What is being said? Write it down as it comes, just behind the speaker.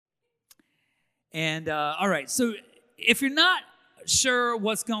And all right, so if you're not sure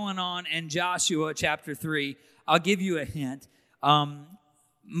what's going on in Joshua chapter 3, I'll give you a hint.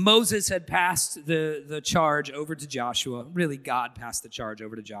 Moses had passed the charge over to Joshua. Really, God passed the charge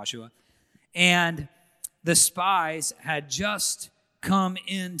over to Joshua. And the spies had just come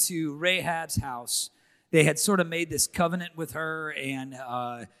into Rahab's house. They had sort of made this covenant with her and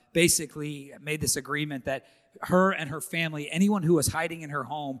basically made this agreement that her and her family, anyone who was hiding in her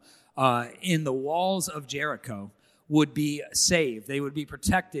home in the walls of Jericho, would be saved. They would be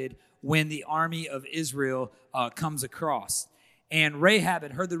protected when the army of Israel comes across. And Rahab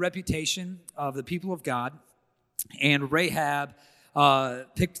had heard the reputation of the people of God, and Rahab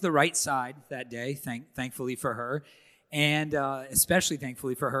picked the right side that day, thankfully for her, and especially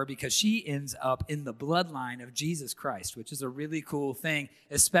thankfully for her because she ends up in the bloodline of Jesus Christ, which is a really cool thing,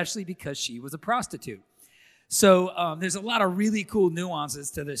 especially because she was a prostitute. So there's a lot of really cool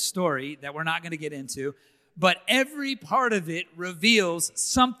nuances to this story that we're not going to get into, but every part of it reveals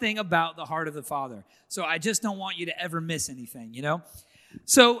something about the heart of the Father. So I just don't want you to ever miss anything, you know?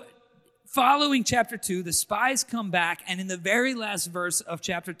 So following chapter 2, the spies come back, and in the very last verse of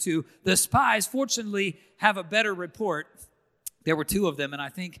chapter 2, the spies, fortunately, have a better report. There were 2 of them, and I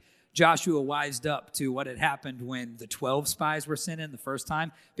think Joshua wised up to what had happened when the 12 spies were sent in the first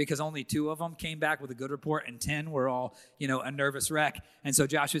time, because only 2 of them came back with a good report, and 10 were all, a nervous wreck. And so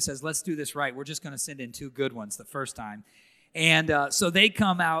Joshua says, let's do this right. We're just going to send in 2 good ones the first time. And so they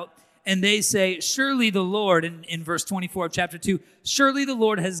come out, and they say, surely the Lord, in verse 24 of chapter 2, surely the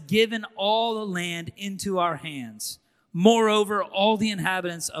Lord has given all the land into our hands. Moreover, all the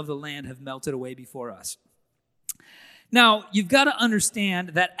inhabitants of the land have melted away before us. Now, you've got to understand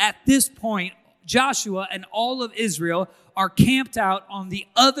that at this point, Joshua and all of Israel are camped out on the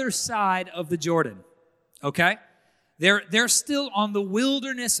other side of the Jordan, okay? They're still on the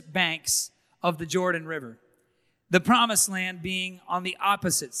wilderness banks of the Jordan River, the promised land being on the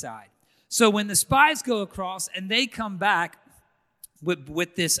opposite side. So when the spies go across and they come back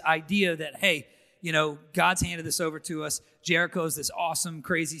with this idea that, hey, God's handed this over to us. Jericho is this awesome,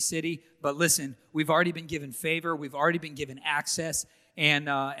 crazy city. But listen, we've already been given favor. We've already been given access, and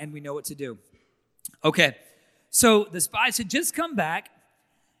we know what to do. Okay, so the spies had just come back,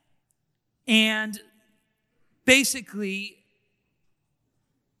 and basically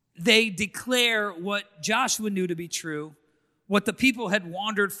they declare what Joshua knew to be true, what the people had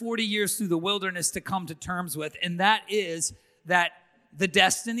wandered 40 years through the wilderness to come to terms with, and that is that the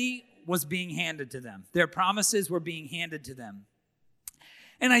destiny was being handed to them. Their promises were being handed to them.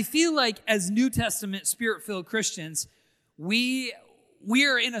 And I feel like as New Testament Spirit-filled Christians, we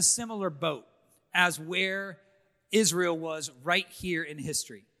are in a similar boat as where Israel was right here in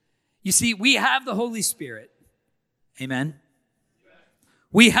history. You see, we have the Holy Spirit. Amen.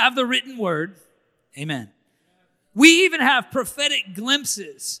 We have the written word. Amen. We even have prophetic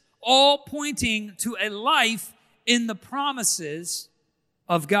glimpses, all pointing to a life in the promises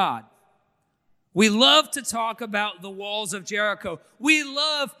of God. We love to talk about the walls of Jericho. We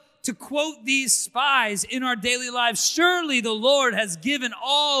love to quote these spies in our daily lives. Surely the Lord has given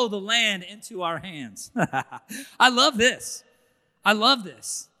all the land into our hands. I love this. I love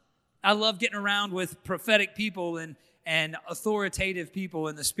this. I love getting around with prophetic people and authoritative people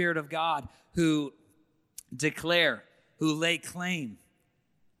in the Spirit of God who declare, who lay claim,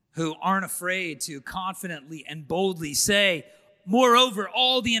 who aren't afraid to confidently and boldly say, moreover,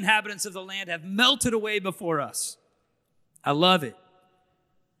 all the inhabitants of the land have melted away before us. I love it.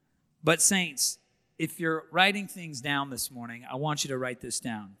 But saints, if you're writing things down this morning, I want you to write this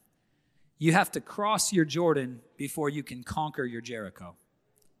down. You have to cross your Jordan before you can conquer your Jericho.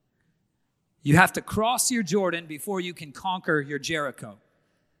 You have to cross your Jordan before you can conquer your Jericho.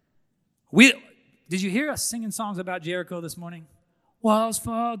 Did you hear us singing songs about Jericho this morning? Walls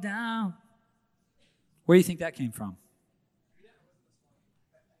fall down. Where do you think that came from?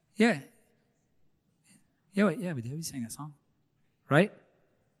 Yeah, we did. We sang that song, right?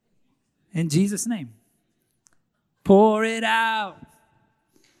 In Jesus' name. Pour it out.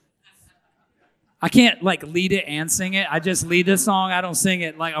 I can't lead it and sing it. I just lead the song. I don't sing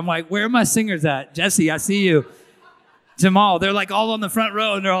it. I'm like, where are my singers at? Jesse, I see you. Jamal, they're all on the front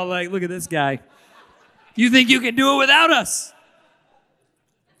row and they're all like, look at this guy. You think you can do it without us?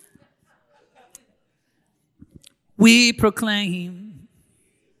 We proclaim.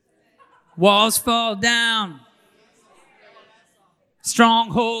 Walls fall down.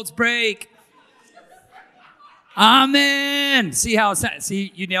 Strongholds break. Amen. See how it's,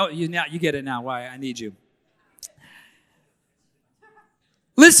 see, you get it now why I need you.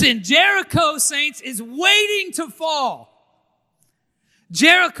 Listen, Jericho, saints, is waiting to fall.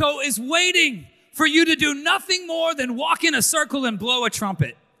 Jericho is waiting for you to do nothing more than walk in a circle and blow a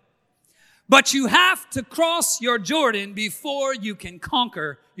trumpet. But you have to cross your Jordan before you can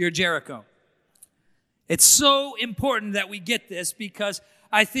conquer your Jericho. It's so important that we get this, because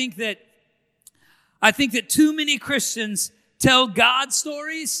I think that too many Christians tell God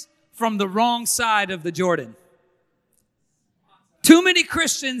stories from the wrong side of the Jordan. Too many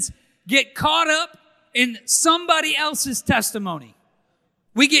Christians get caught up in somebody else's testimony.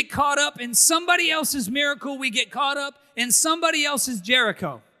 We get caught up in somebody else's miracle. We get caught up in somebody else's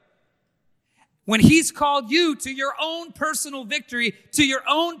Jericho. When he's called you to your own personal victory, to your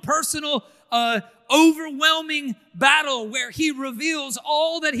own personal overwhelming battle where he reveals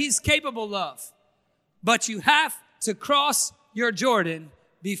all that he's capable of. But you have to cross your Jordan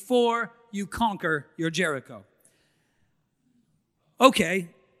before you conquer your Jericho. Okay,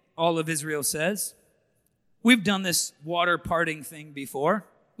 all of Israel says, we've done this water parting thing before.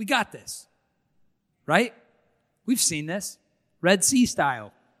 We got this, right? We've seen this, Red Sea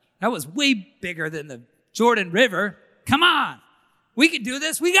style. That was way bigger than the Jordan River. Come on, we can do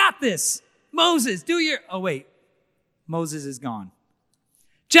this. We got this. Moses, oh wait, Moses is gone.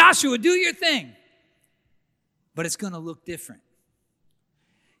 Joshua, do your thing. But it's going to look different.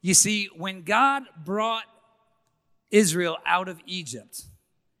 You see, when God brought Israel out of Egypt,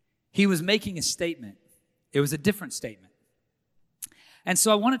 he was making a statement. It was a different statement. And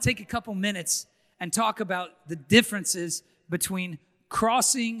so I want to take a couple minutes and talk about the differences between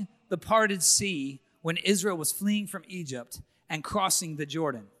crossing the parted sea when Israel was fleeing from Egypt and crossing the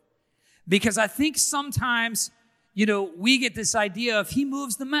Jordan. Because I think sometimes, we get this idea of he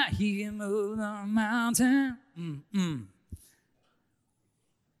moves the mountain. He moved the mountain.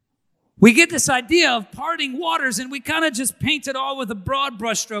 We get this idea of parting waters, and we kind of just paint it all with a broad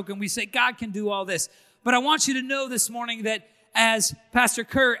brushstroke, and we say God can do all this. But I want you to know this morning that as Pastor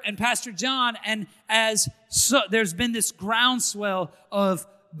Kurt and Pastor John, and there's been this groundswell of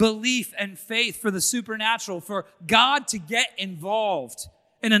belief and faith for the supernatural, for God to get involved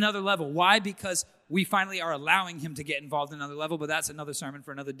in another level. Why? Because we finally are allowing him to get involved in another level, but that's another sermon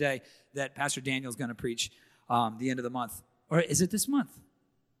for another day that Pastor Daniel's going to preach the end of the month. Or is it this month?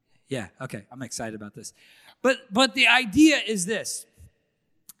 Yeah, okay, I'm excited about this. But the idea is this.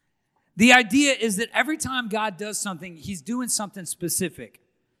 The idea is that every time God does something, he's doing something specific.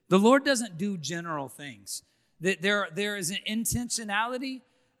 The Lord doesn't do general things. There is an intentionality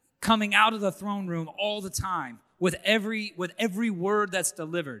coming out of the throne room all the time with every word that's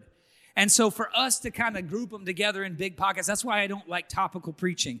delivered. And so for us to kind of group them together in big pockets, that's why I don't like topical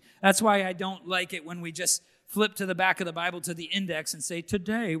preaching. That's why I don't like it when we just flip to the back of the Bible to the index and say,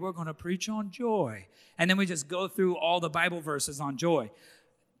 today we're going to preach on joy. And then we just go through all the Bible verses on joy.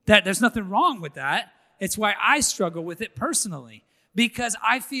 There's nothing wrong with that. It's why I struggle with it personally. Because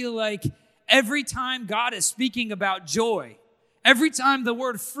I feel like every time God is speaking about joy, every time the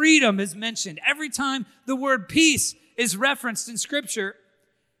word freedom is mentioned, every time the word peace is referenced in Scripture,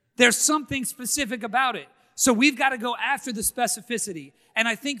 there's something specific about it. So we've got to go after the specificity. And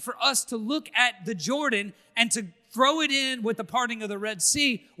I think for us to look at the Jordan and to throw it in with the parting of the Red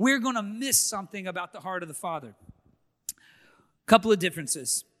Sea, we're going to miss something about the heart of the Father. A couple of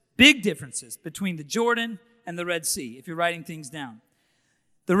differences, big differences between the Jordan and the Red Sea, if you're writing things down.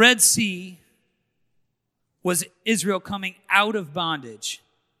 The Red Sea was Israel coming out of bondage.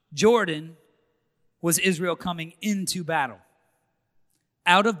 Jordan was Israel coming into battle.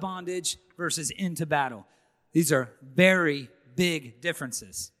 Out of bondage versus into battle. These are very big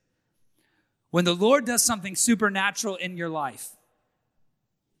differences. When the Lord does something supernatural in your life,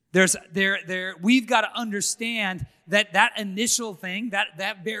 we've got to understand that initial thing,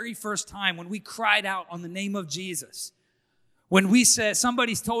 that very first time when we cried out on the name of Jesus, when we said,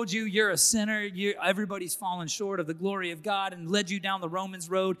 somebody's told you you're a sinner, everybody's fallen short of the glory of God and led you down the Romans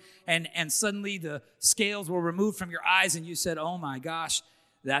road, and suddenly the scales were removed from your eyes and you said, oh my gosh,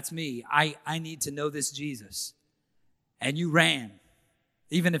 that's me. I need to know this Jesus. And you ran.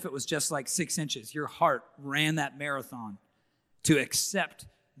 Even if it was just like 6 inches, your heart ran that marathon to accept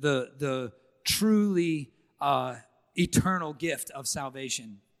the truly eternal gift of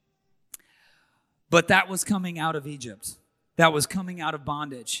salvation. But that was coming out of Egypt. That was coming out of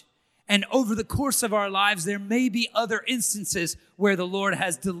bondage. And over the course of our lives, there may be other instances where the Lord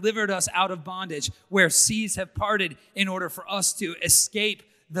has delivered us out of bondage, where seas have parted in order for us to escape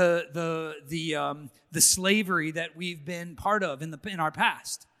the slavery that we've been part of in our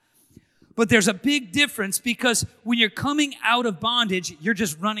past. But there's a big difference, because when you're coming out of bondage, you're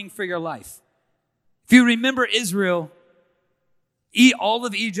just running for your life. If you remember Israel, all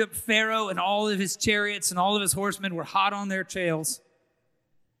of Egypt, Pharaoh and all of his chariots and all of his horsemen were hot on their trails.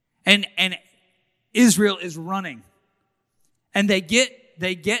 And Israel is running. And they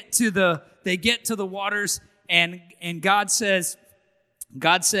get to the waters, and God says,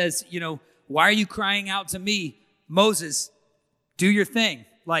 why are you crying out to me? Moses, do your thing.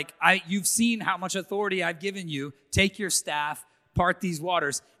 Like, you've seen how much authority I've given you. Take your staff, part these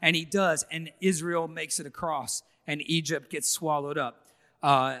waters. And he does, and Israel makes it across, and Egypt gets swallowed up.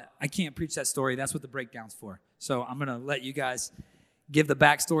 I can't preach that story. That's what the breakdown's for. So I'm going to let you guys give the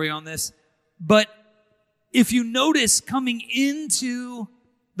backstory on this. But if you notice, coming into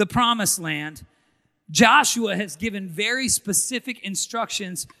the promised land, Joshua has given very specific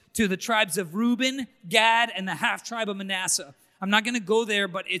instructions to the tribes of Reuben, Gad, and the half tribe of Manasseh. I'm not going to go there,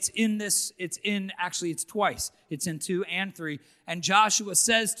 but it's twice. It's in 2 and 3. And Joshua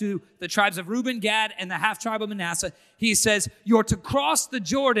says to the tribes of Reuben, Gad, and the half tribe of Manasseh, he says, you're to cross the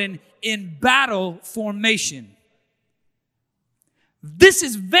Jordan in battle formation. This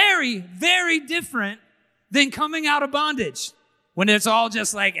is very, very different than coming out of bondage, when it's all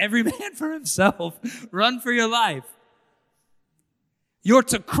just like every man for himself. Run for your life. You're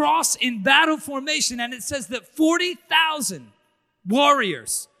to cross in battle formation, and it says that 40,000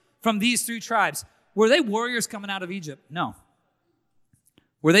 warriors from these 3 tribes. Were they warriors coming out of Egypt? No.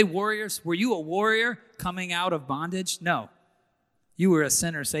 Were they warriors? Were you a warrior coming out of bondage? No. You were a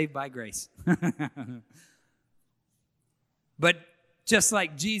sinner saved by grace. But just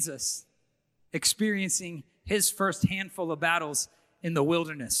like Jesus experiencing his first handful of battles in the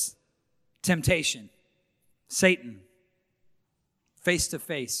wilderness, temptation, Satan, face to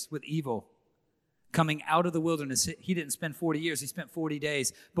face with evil, coming out of the wilderness. He didn't spend 40 years, he spent 40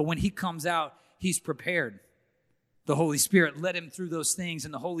 days. But when he comes out, he's prepared. The Holy Spirit led him through those things,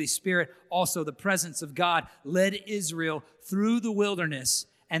 and the Holy Spirit, also the presence of God, led Israel through the wilderness,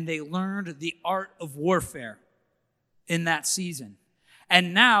 and they learned the art of warfare in that season.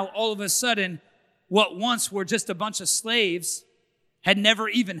 And now, all of a sudden, what once were just a bunch of slaves, had never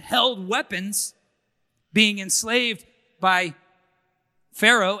even held weapons, being enslaved by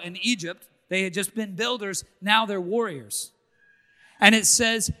Pharaoh in Egypt. They had just been builders. Now they're warriors. And it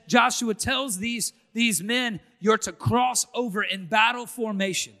says, Joshua tells these men, you're to cross over in battle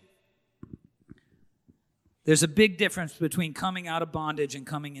formation. There's a big difference between coming out of bondage and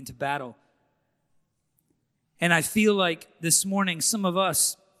coming into battle. And I feel like this morning, some of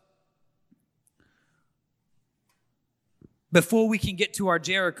us, before we can get to our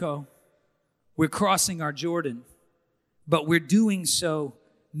Jericho, we're crossing our Jordan, but we're doing so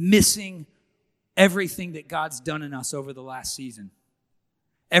missing everything that God's done in us over the last season.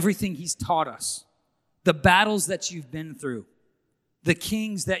 Everything he's taught us. The battles that you've been through. The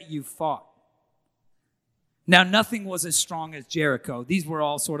kings that you've fought. Now, nothing was as strong as Jericho. These were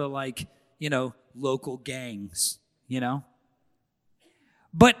all sort of like, local gangs,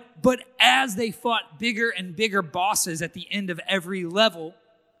 But as they fought bigger and bigger bosses at the end of every level,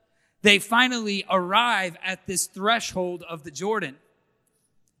 they finally arrive at this threshold of the Jordan.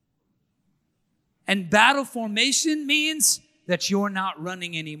 And battle formation means that you're not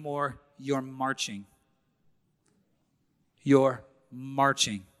running anymore, you're marching. You're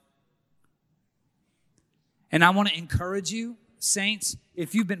marching. And I want to encourage you, saints,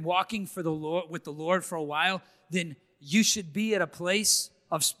 if you've been walking with the Lord for a while, then you should be at a place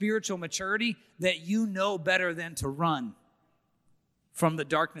of spiritual maturity that you know better than to run from the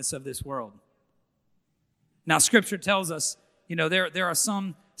darkness of this world. Now, Scripture tells us, there are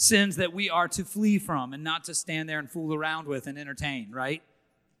some sins that we are to flee from and not to stand there and fool around with and entertain, right?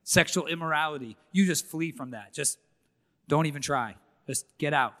 Sexual immorality. You just flee from that. Just don't even try. Just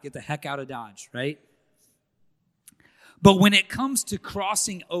get out. Get the heck out of Dodge, right? But when it comes to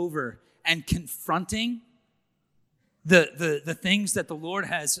crossing over and confronting the things that the Lord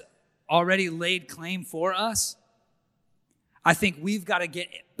has already laid claim for us, I think we've got to get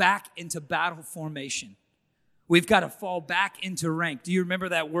back into battle formation. We've got to fall back into rank. Do you remember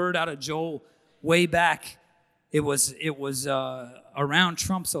that word out of Joel way back? It was around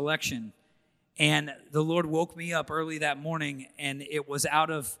Trump's election. And the Lord woke me up early that morning, and it was out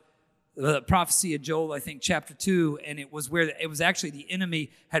of the prophecy of Joel, I think, chapter 2, and it was actually the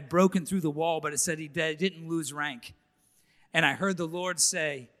enemy had broken through the wall, but it said he didn't lose rank. And I heard the Lord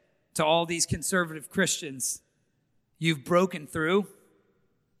say to all these conservative Christians, you've broken through,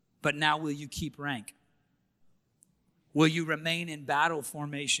 but now will you keep rank? Will you remain in battle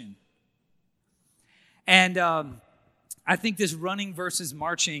formation? And I think this running versus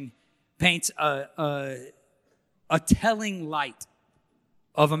marching paints a telling light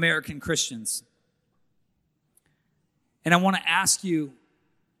of American Christians. And I want to ask you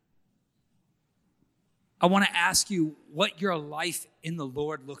what your life in the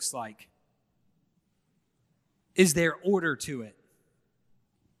Lord looks like. Is there order to it?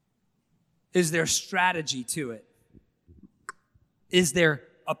 Is there strategy to it? Is there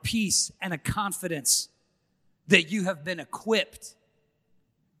a peace and a confidence that you have been equipped?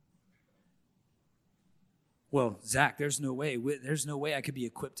 Well, Zach, there's no way I could be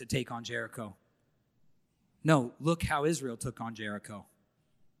equipped to take on Jericho. No, look how Israel took on Jericho.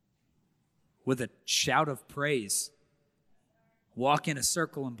 With a shout of praise. Walk in a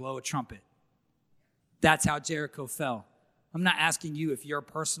circle and blow a trumpet. That's how Jericho fell. I'm not asking you if you're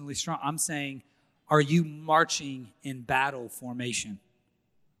personally strong. I'm saying, are you marching in battle formation?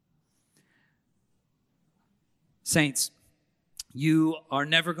 Saints, you are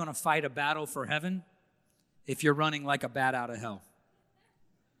never going to fight a battle for heaven if you're running like a bat out of hell.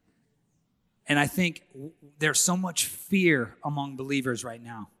 And I think there's so much fear among believers right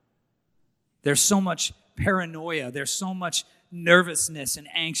now. There's so much paranoia. There's so much nervousness and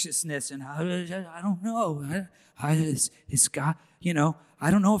anxiousness. And I don't know. Is God,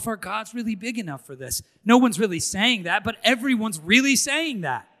 I don't know if our God's really big enough for this. No one's really saying that, but everyone's really saying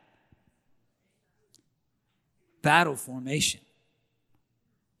that. Battle formation.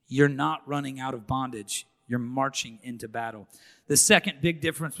 You're not running out of bondage. You're marching into battle. The second big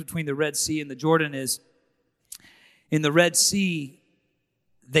difference between the Red Sea and the Jordan is, in the Red Sea,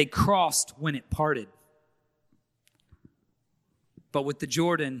 they crossed when it parted. But with the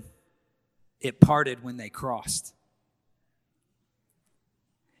Jordan, it parted when they crossed.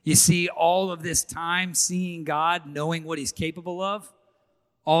 You see, all of this time seeing God, knowing what He's capable of,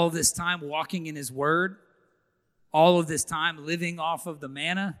 all of this time walking in His Word, all of this time living off of the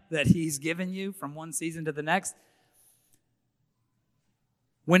manna that He's given you from one season to the next.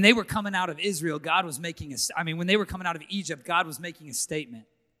 When they were coming out of Israel, when they were coming out of Egypt, God was making a statement.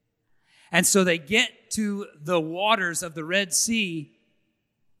 And so they get to the waters of the Red Sea,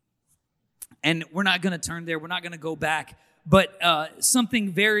 and we're not going to turn there. We're not going to go back. But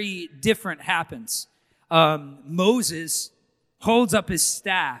something very different happens. Moses holds up his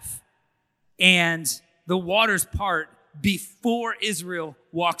staff, and the waters part before Israel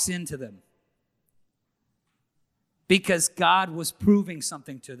walks into them. Because God was proving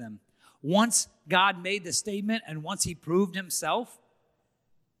something to them. Once God made the statement and once He proved Himself,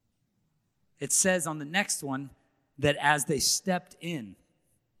 it says on the next one that as they stepped in,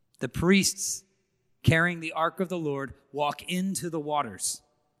 the priests carrying the ark of the Lord walk into the waters,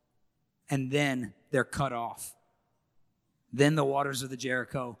 and then they're cut off. Then the waters of the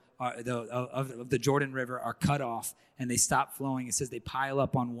Jericho, of the Jordan River, are cut off, and they stop flowing. It says they pile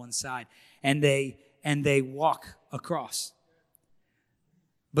up on one side, and they walk across.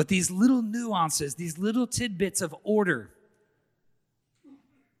 But these little nuances, these little tidbits of order,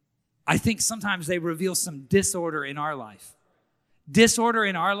 I think sometimes they reveal some disorder in our life. Disorder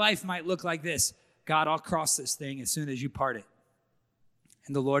in our life might look like this. God, I'll cross this thing as soon as you part it.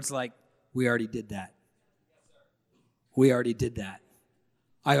 And the Lord's like, we already did that. We already did that.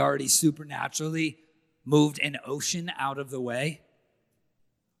 I already supernaturally moved an ocean out of the way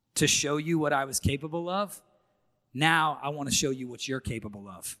to show you what I was capable of. Now I want to show you what you're capable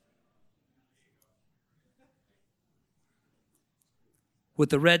of. With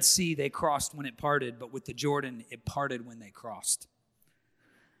the Red Sea, they crossed when it parted, but with the Jordan, it parted when they crossed.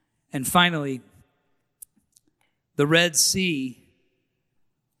 And finally, the Red Sea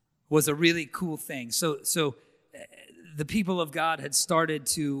was a really cool thing. So the people of God had started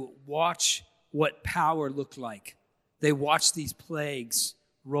to watch what power looked like. They watched these plagues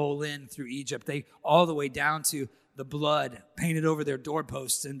roll in through Egypt. They all the way down to the blood painted over their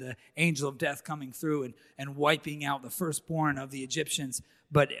doorposts and the angel of death coming through and wiping out the firstborn of the Egyptians,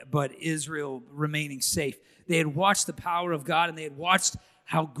 but Israel remaining safe. They had watched the power of God, and they had watched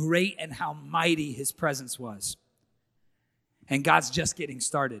how great and how mighty His presence was. And God's just getting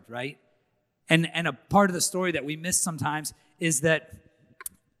started, right? And a part of the story that we miss sometimes is that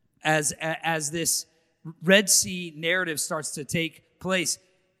as this Red Sea narrative starts to take place,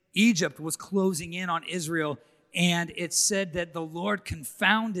 Egypt was closing in on Israel, and it said that the Lord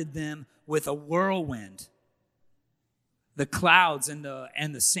confounded them with a whirlwind. The clouds and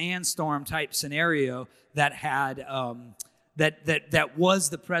the sandstorm type scenario that had that was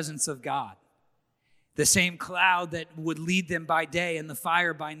the presence of God. The same cloud that would lead them by day and the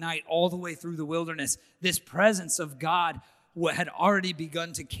fire by night all the way through the wilderness. This presence of God had already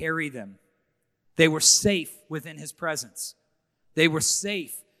begun to carry them. They were safe within His presence. They were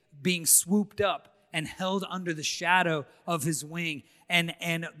safe being swooped up and held under the shadow of His wing.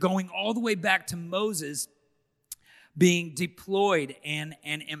 And going all the way back to Moses, being deployed and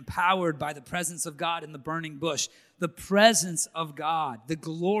empowered by the presence of God in the burning bush. The presence of God, the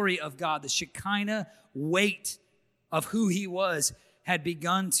glory of God, the Shekinah weight of who he was had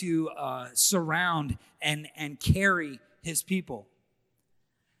begun to surround and carry his people.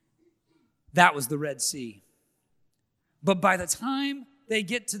 That was the Red Sea. But by the time they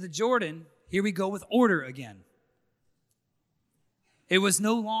get to the Jordan, here we go with order again. It was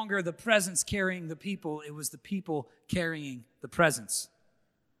no longer the presence carrying the people, it was the people carrying the presence.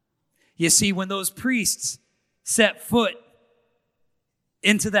 You see, when those priests set foot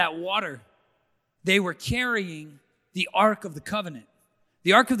into that water, they were carrying the Ark of the Covenant.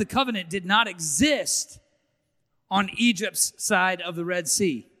 The Ark of the Covenant did not exist on Egypt's side of the Red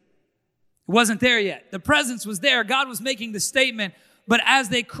Sea. It wasn't there yet. The presence was there. God was making the statement. But as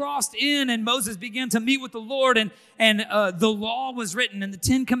they crossed in and Moses began to meet with the Lord and the law was written and the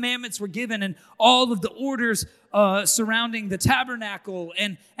 10 Commandments were given and all of the orders surrounding the tabernacle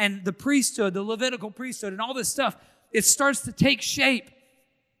and the priesthood, the Levitical priesthood and all this stuff, it starts to take shape.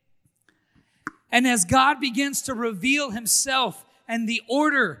 And as God begins to reveal himself and the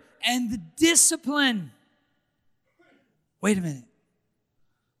order and the discipline. Wait a minute.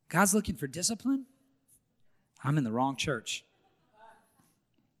 God's looking for discipline? I'm in the wrong church.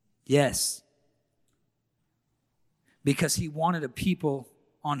 Yes. Because he wanted a people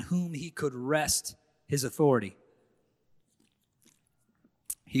on whom he could rest his authority.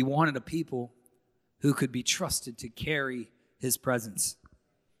 He wanted a people who could be trusted to carry his presence.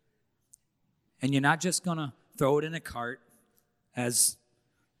 And you're not just going to throw it in a cart, as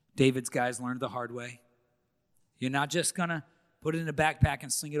David's guys learned the hard way. You're not just going to put it in a backpack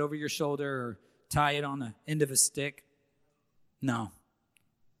and sling it over your shoulder or tie it on the end of a stick. No.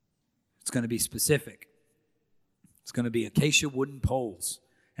 It's going to be specific. It's going to be acacia wooden poles,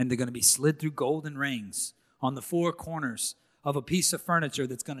 and they're going to be slid through golden rings on the four corners of a piece of furniture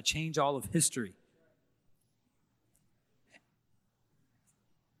that's going to change all of history.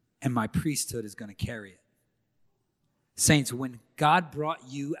 And my priesthood is going to carry it. Saints, when God brought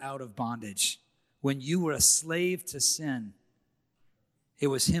you out of bondage, when you were a slave to sin, it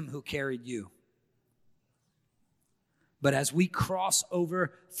was him who carried you. But as we cross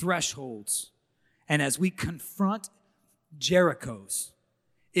over thresholds and as we confront Jerichos,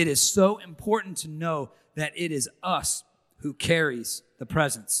 it is so important to know that it is us who carries the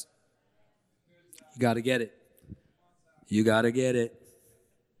presence. You got to get it. You got to get it.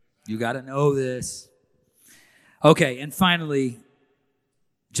 You got to know this. Okay, and finally,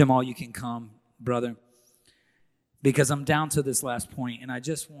 Jamal, you can come, brother, because I'm down to this last point, and I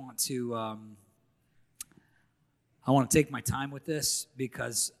just want to, I want to take my time with this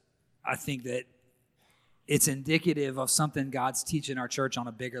because I think that it's indicative of something God's teaching our church on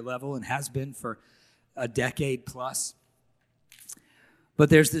a bigger level and has been for a decade plus. But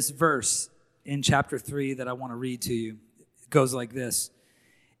there's this verse in chapter 3 that I want to read to you. It goes like this.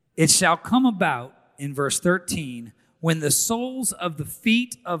 It shall come about, in verse 13, when the soles of the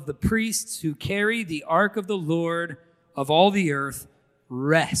feet of the priests who carry the ark of the Lord of all the earth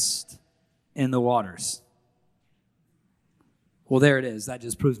rest in the waters. Well, there it is. That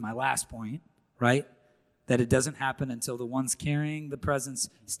just proves my last point, right? That it doesn't happen until the ones carrying the presence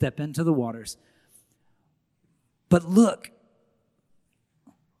step into the waters. But look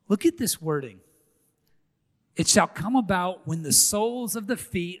at this wording. It shall come about when the soles of the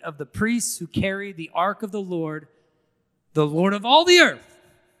feet of the priests who carry the ark of the Lord of all the earth,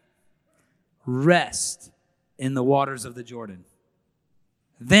 rest in the waters of the Jordan.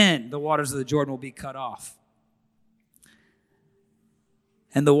 Then the waters of the Jordan will be cut off,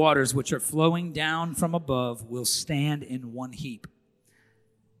 and the waters which are flowing down from above will stand in one heap.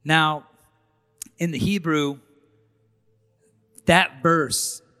 Now, in the Hebrew, that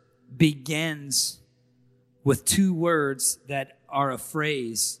verse begins with two words that are a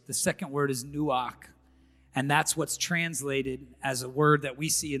phrase. The second word is nuach, and that's what's translated as a word that we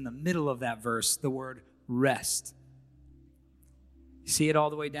see in the middle of that verse, the word rest. You see it all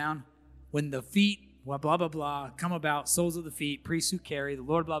the way down? When the feet, blah, blah, blah, blah, come about, soles of the feet, priests who carry, the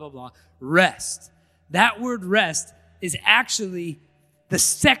Lord, blah, blah, blah, rest. That word rest is actually the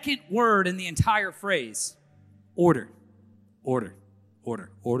second word in the entire phrase. Order, order,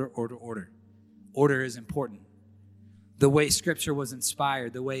 order, order, order, order. Order is important. The way Scripture was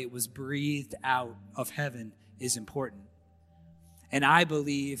inspired, the way it was breathed out of heaven is important. And I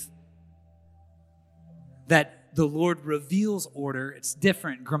believe that the Lord reveals order. It's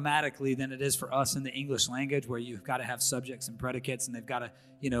different grammatically than it is for us in the English language, where you've got to have subjects and predicates, and they've got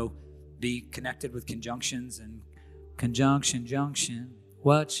to, be connected with conjunctions and conjunction, junction.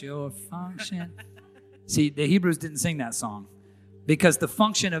 What's your function? See, the Hebrews didn't sing that song because the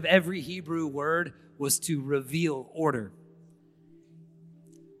function of every Hebrew word was to reveal order.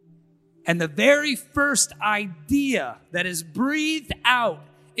 And the very first idea that is breathed out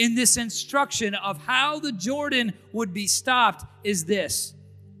in this instruction of how the Jordan would be stopped is this: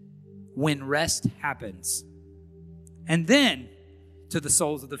 when rest happens. And then to the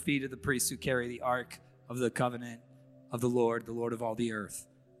soles of the feet of the priests who carry the ark of the covenant of the Lord of all the earth,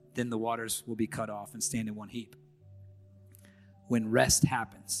 then the waters will be cut off and stand in one heap. When rest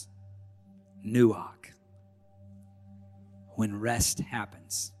happens, nuach. When rest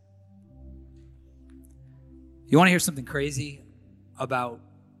happens. You want to hear something crazy about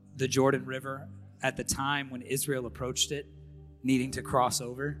the Jordan River at the time when Israel approached it, needing to cross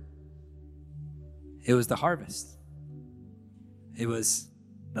over? It was the harvest. It was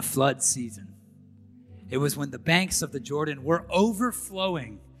the flood season. It was when the banks of the Jordan were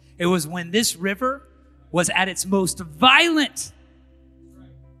overflowing. It was when this river was at its most violent.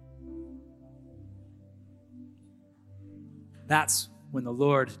 That's when the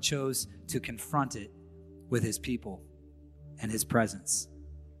Lord chose to confront it with his people and his presence.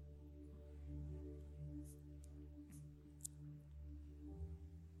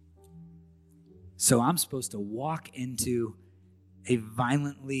 So I'm supposed to walk into a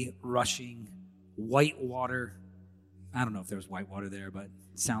violently rushing white water. I don't know if there's white water there, but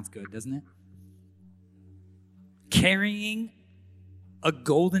it sounds good, doesn't it? Carrying a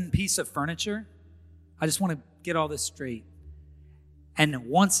golden piece of furniture. I just want to get all this straight. And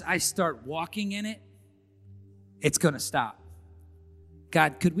once I start walking in it, it's going to stop.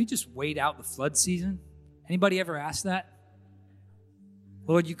 God, could we just wait out the flood season? Anybody ever ask that?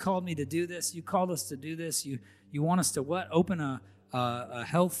 Lord, you called me to do this. You called us to do this. You want us to what? Open a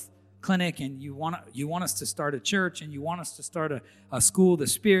health clinic, and you want us to start a church, and you want us to start a school of the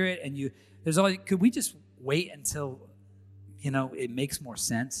Spirit, and could we just wait until it makes more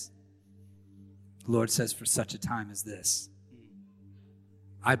sense? The Lord says, for such a time as this.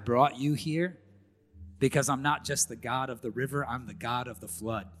 I brought you here because I'm not just the God of the river, I'm the God of the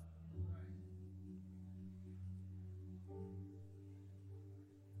flood.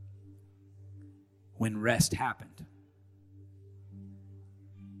 When rest happened,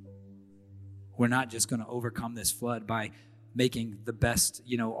 we're not just going to overcome this flood by making the best,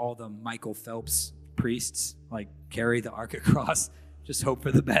 all the Michael Phelps priests, like carry the ark across. Just hope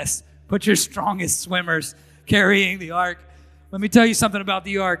for the best. Put your strongest swimmers carrying the ark. Let me tell you something about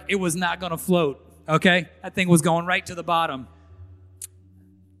the ark. It was not going to float, okay? That thing was going right to the bottom.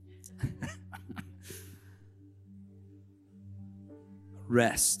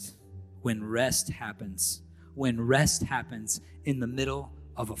 Rest. When rest happens in the middle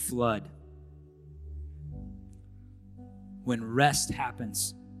of a flood. When rest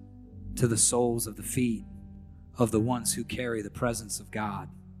happens to the soles of the feet of the ones who carry the presence of God,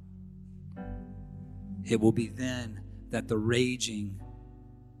 it will be then that the raging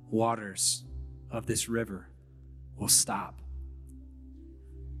waters of this river will stop.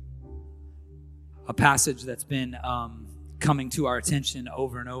 A passage that's been coming to our attention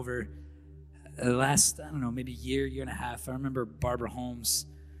over and over the last, maybe year and a half. I remember Barbara Holmes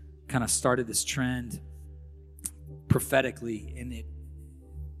kind of started this trend prophetically, and it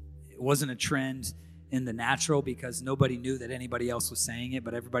wasn't a trend in the natural because nobody knew that anybody else was saying it,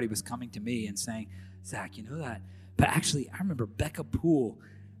 but everybody was coming to me and saying, Zach, you know that? But actually, I remember Becca Poole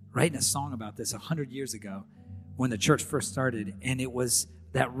writing a song about this 100 years ago when the church first started, and it was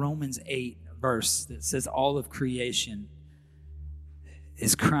that Romans 8 verse that says all of creation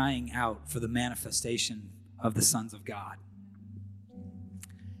is crying out for the manifestation of the sons of God.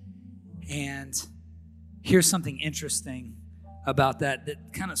 And here's something interesting about that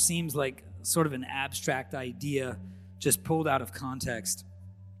kind of seems like sort of an abstract idea just pulled out of context.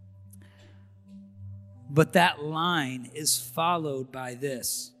 But that line is followed by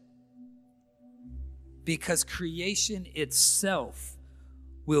this: because creation itself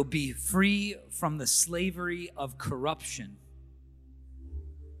will be free from the slavery of corruption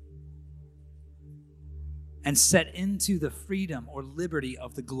and set into the freedom or liberty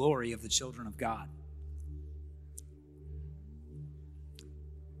of the glory of the children of God.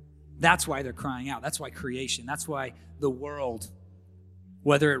 That's why they're crying out. That's why creation, that's why the world,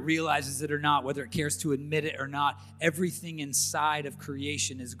 whether it realizes it or not, whether it cares to admit it or not, everything inside of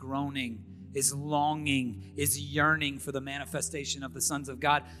creation is groaning, is longing, is yearning for the manifestation of the sons of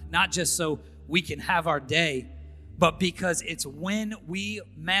God, not just so we can have our day, but because it's when we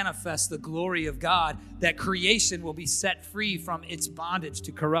manifest the glory of God that creation will be set free from its bondage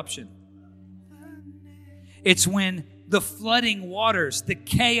to corruption. It's when the flooding waters, the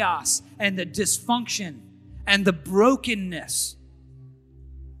chaos and the dysfunction and the brokenness,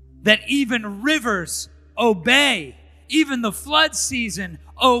 that even rivers obey. Even the flood season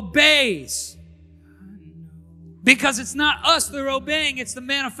obeys. Because it's not us they're obeying, it's the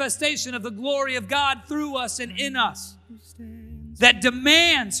manifestation of the glory of God through us and in us that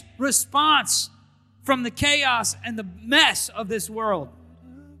demands response from the chaos and the mess of this world.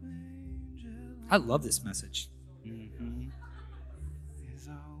 I love this message. Mm-hmm.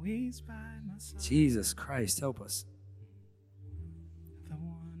 Jesus Christ, help us. The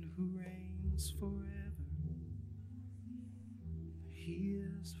one who reigns forever. He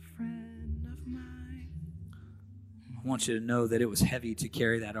is a friend of mine. I want you to know that it was heavy to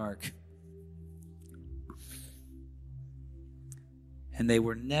carry that ark. And they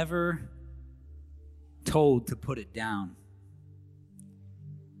were never told to put it down,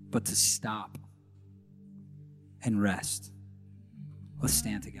 but to stop and rest. Let's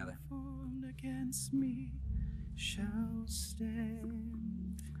stand together.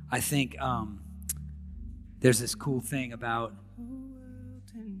 I think there's this cool thing about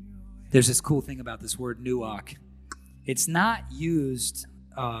this word nuach. It's not used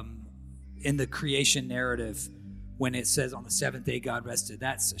in the creation narrative when it says on the seventh day God rested.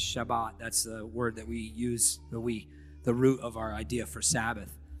 That's Shabbat. That's the word that we use, the root of our idea for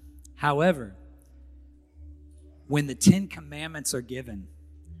Sabbath. However, when the 10 Commandments are given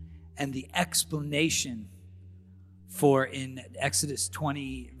and the explanation for in Exodus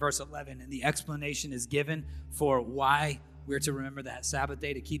 20, verse 11, and the explanation is given for why we're to remember that Sabbath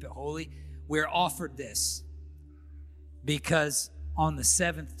day to keep it holy, we're offered this because on the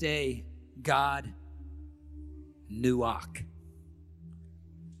seventh day, God nuach.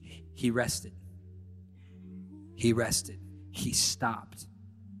 He rested. He rested. He stopped.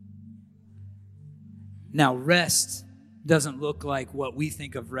 Now, rest doesn't look like what we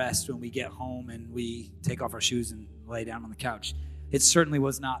think of rest when we get home and we take off our shoes and lay down on the couch. It certainly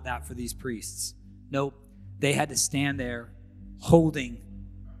was not that for these priests. Nope. They had to stand there holding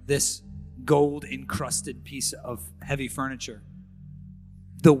this gold-encrusted piece of heavy furniture.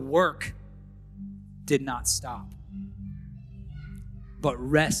 The work did not stop. But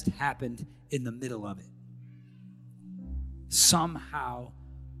rest happened in the middle of it. Somehow,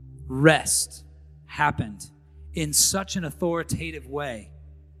 rest happened in such an authoritative way.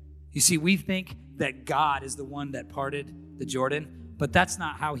 You see, we think that God is the one that parted the Jordan, but that's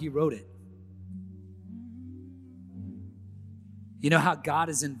not how he wrote it. You know how God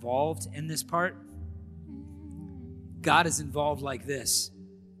is involved in this part? God is involved like this.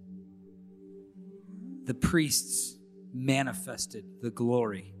 The priests manifested the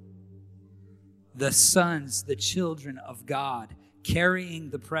glory. The sons, the children of God, carrying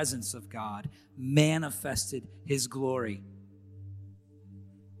the presence of God, manifested his glory.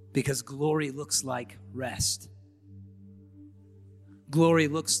 Because glory looks like rest. Glory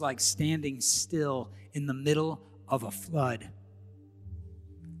looks like standing still in the middle of a flood.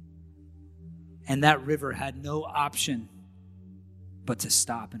 And that river had no option but to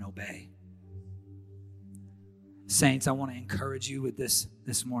stop and obey. Saints, I want to encourage you with this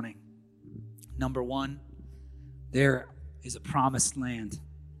morning. Number one, there is a promised land.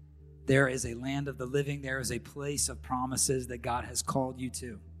 There is a land of the living. There is a place of promises that God has called you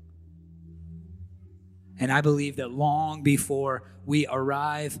to. And I believe that long before we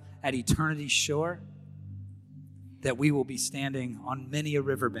arrive at eternity's shore, that we will be standing on many a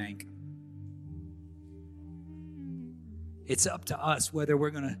riverbank. It's up to us whether we're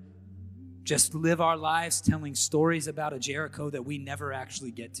going to just live our lives telling stories about a Jericho that we never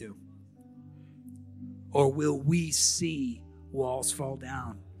actually get to. Or will we see walls fall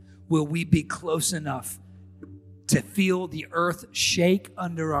down? Will we be close enough to feel the earth shake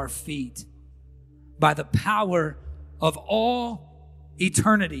under our feet by the power of all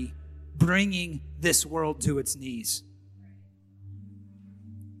eternity bringing this world to its knees?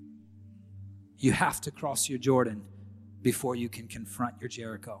 You have to cross your Jordan before you can confront your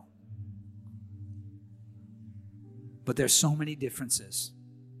Jericho. But there's so many differences.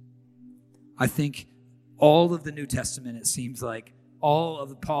 I think all of the New Testament, it seems like, all of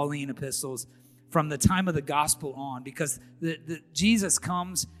the Pauline epistles from the time of the gospel on, because Jesus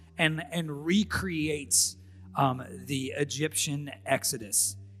comes and recreates the Egyptian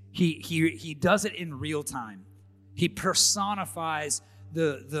exodus. He does it in real time. He personifies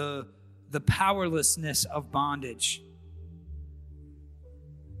the powerlessness of bondage.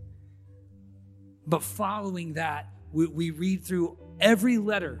 But following that, we read through every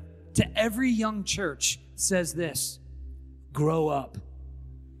letter to every young church says this: grow up.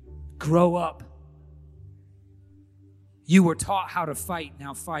 Grow up. You were taught how to fight,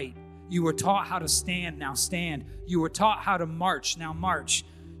 now fight. You were taught how to stand, now stand. You were taught how to march, now march.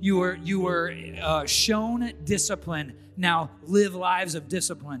 You were shown discipline, now live lives of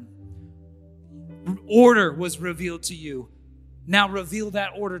discipline. Order was revealed to you. Now reveal that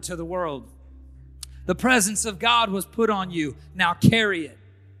order to the world. The presence of God was put on you. Now carry it.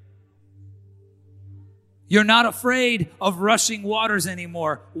 You're not afraid of rushing waters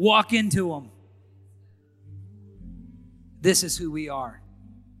anymore. Walk into them. This is who we are,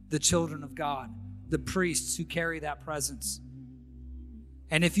 the children of God, the priests who carry that presence.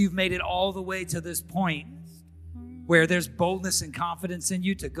 And if you've made it all the way to this point where there's boldness and confidence in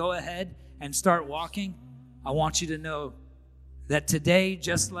you to go ahead and start walking, I want you to know that today,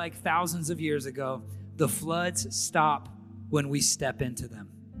 just like thousands of years ago, the floods stop when we step into them.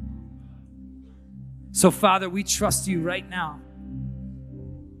 So, Father, we trust you right now.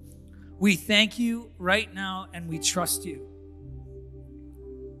 We thank you right now, and we trust you.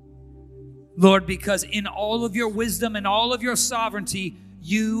 Lord, because in all of your wisdom and all of your sovereignty,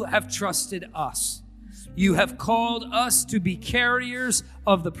 you have trusted us. You have called us to be carriers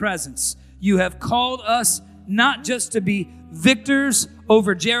of the presence. You have called us not just to be victors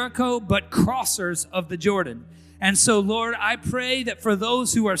over Jericho, but crossers of the Jordan. And so, Lord, I pray that for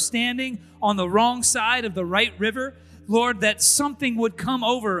those who are standing on the wrong side of the right river, Lord, that something would come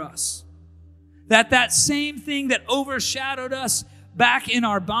over us. That same thing that overshadowed us back in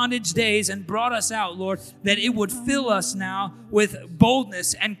our bondage days and brought us out, Lord, that it would fill us now with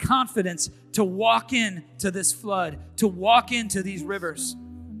boldness and confidence to walk into this flood, to walk into these rivers.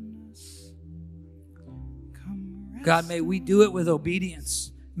 God, may we do it with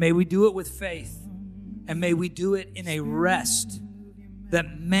obedience. May we do it with faith. And may we do it in a rest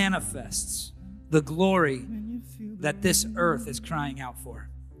that manifests the glory that this earth is crying out for.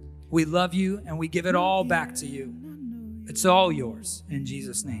 We love you and we give it all back to you. It's all yours. In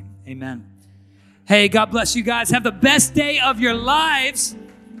Jesus' name, amen. Hey, God bless you guys. Have the best day of your lives.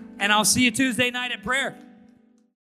 And I'll see you Tuesday night at prayer.